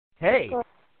Hey,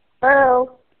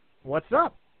 Hello. what's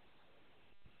up?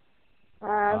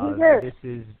 Who's this?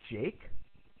 This is Jake.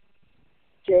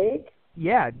 Jake?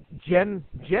 Yeah, Jen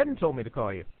told me to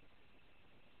call you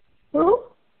Who?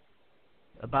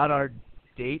 about our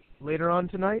date later on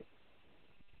tonight.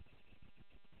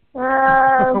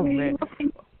 Oh man,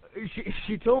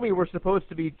 she told me we're supposed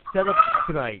to be set up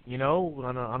tonight, you know,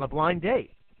 on a blind date.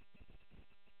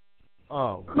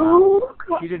 Oh, Who?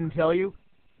 she didn't tell you?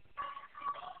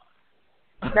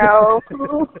 No.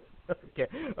 Okay.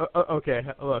 Okay.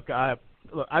 Look,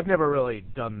 I've never really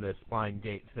done this blind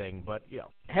date thing, but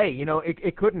hey,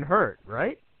 it couldn't hurt,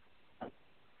 right?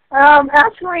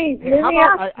 Actually, Hey, let how me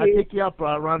about ask I you. pick you up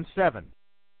around 7?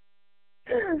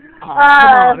 Oh, come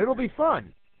on, it'll be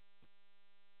fun.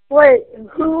 Wait,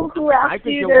 who I asked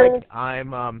think you you'll to? like.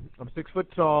 I'm 6 foot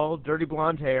tall, dirty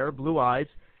blonde hair, blue eyes.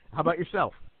 How about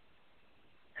yourself?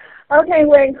 Okay,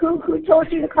 wait, who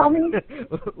told you to call me?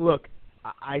 Look,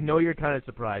 I know you're kind of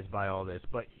surprised by all this,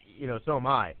 but so am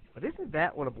I. But isn't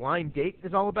that what a blind date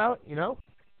is all about? Yeah,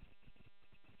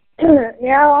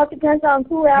 all depends on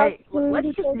who asked. Hey, Who let's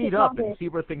just told you meet to call up me. and see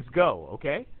where things go,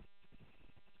 okay?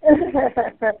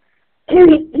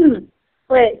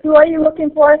 Wait, who are you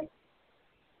looking for?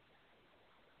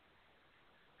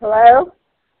 Hello?